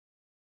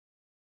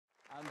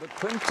The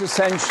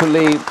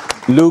quintessentially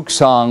Luke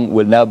song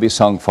will now be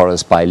sung for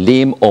us by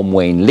Liam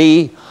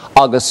Maonlaí,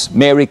 August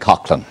Mary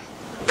Coughlin.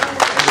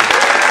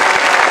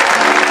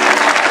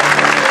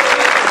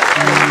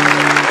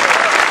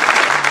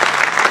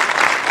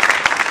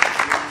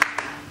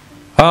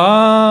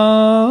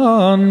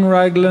 On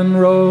Raglan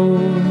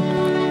Road,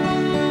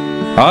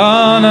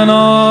 on an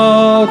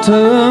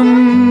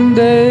autumn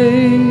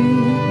day,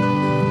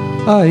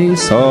 I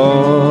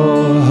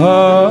saw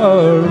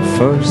her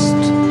first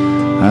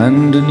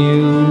and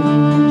knew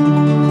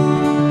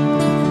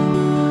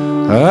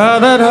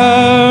that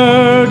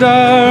her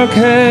dark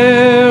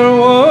hair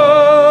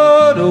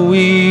would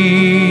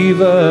weave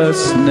a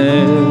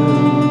snare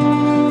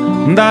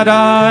that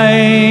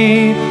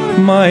I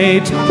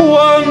might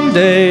one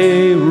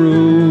day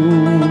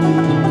rue.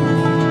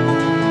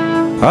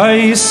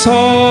 I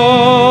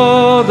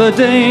saw the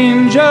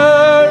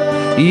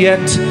danger,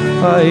 yet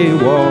I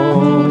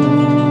walked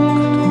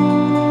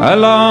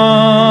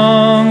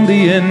along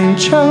the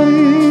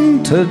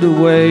enchanted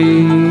way,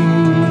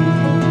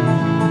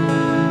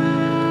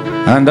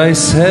 and I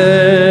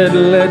said,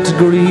 let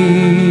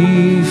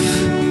grief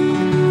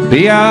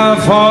be a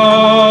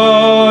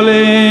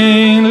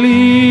falling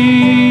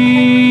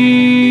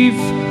leaf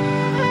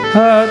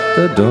at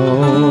the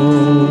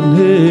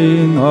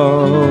dawning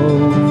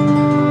of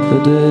the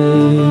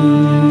day.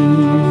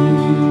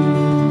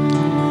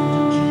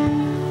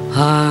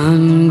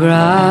 On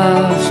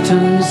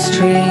Grafton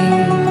Street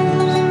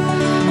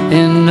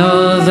in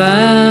November,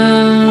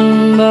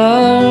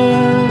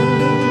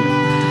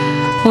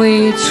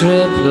 we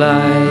trip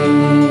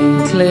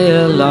lightly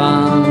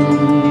along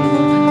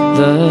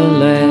the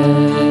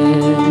ledge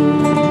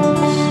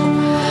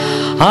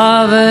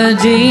of a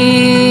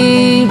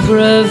deep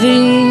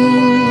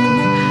ravine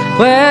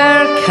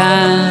where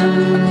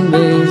can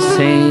be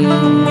seen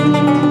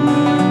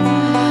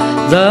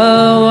the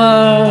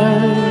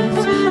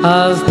words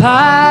of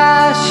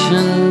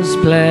passion's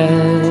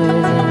pledge.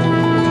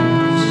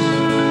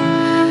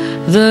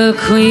 The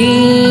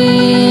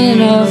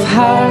Queen of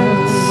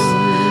Hearts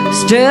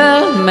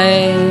still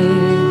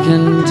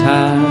making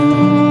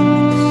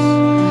tarts,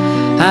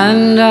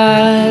 and I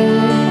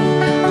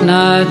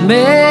not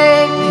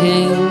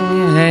making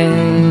hay.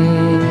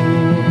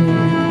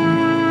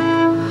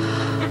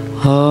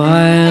 Oh,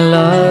 I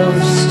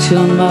loves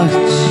too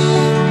much,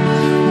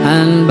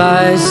 and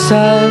by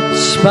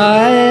such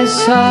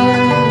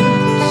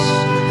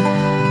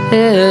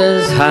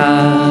is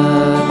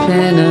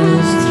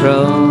happiness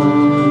thrown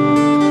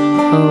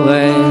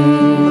away.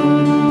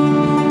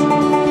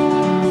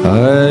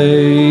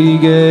 I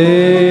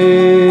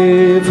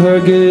gave her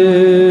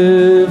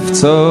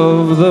gifts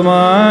of the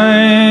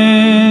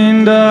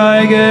mind,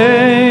 I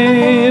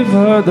gave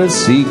her the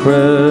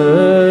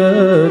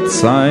secret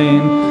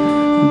sign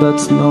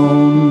that's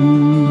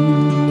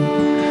known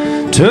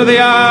to the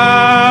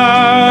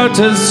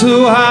artists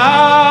who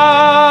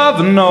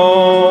have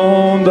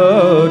known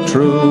the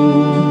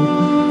true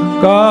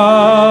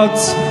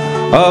gods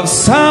of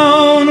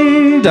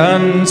sound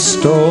and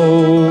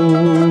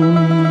stone.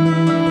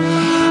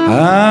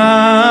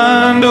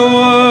 And a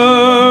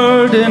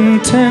word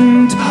in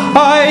tint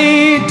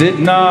I did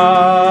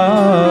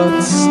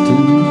not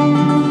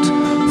stint,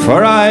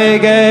 for I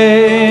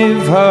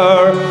gave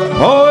her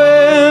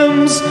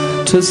poems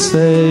to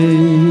say,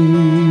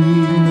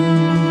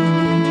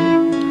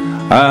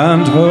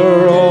 and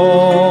her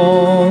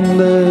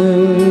only,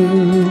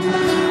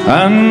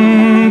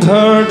 and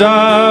her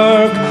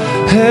dark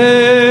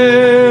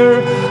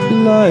hair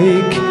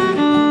like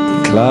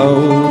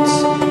clouds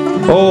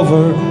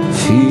over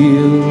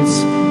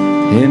fields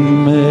in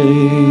May.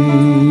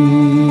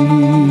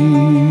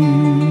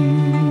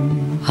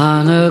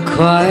 On a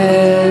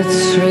quiet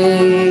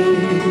street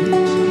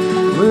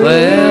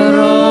where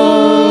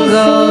all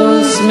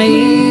ghosts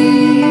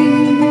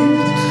meet,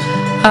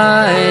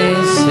 I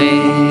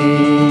see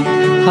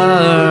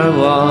her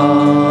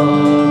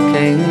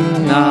walking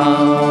now,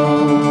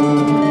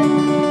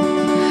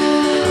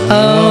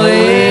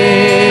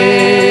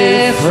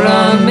 away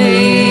from me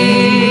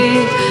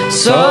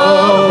so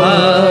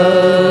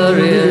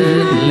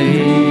hurriedly.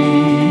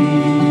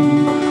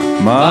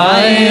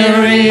 My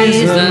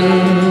reason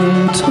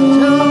to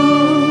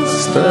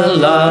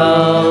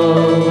allow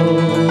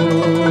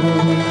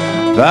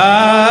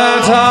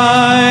that I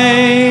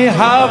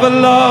have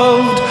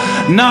loved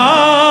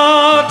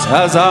not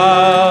as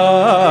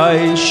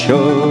I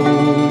should,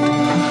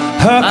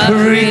 a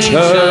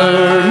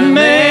creature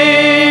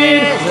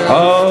made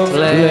of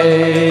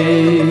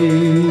clay.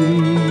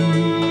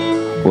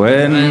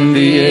 When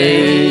the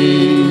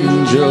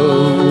angels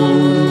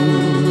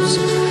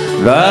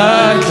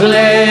the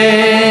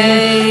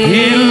clay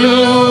he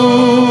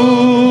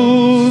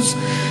lose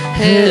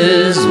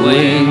his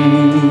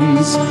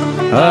wings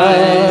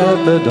at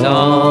the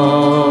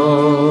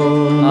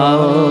dawn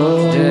of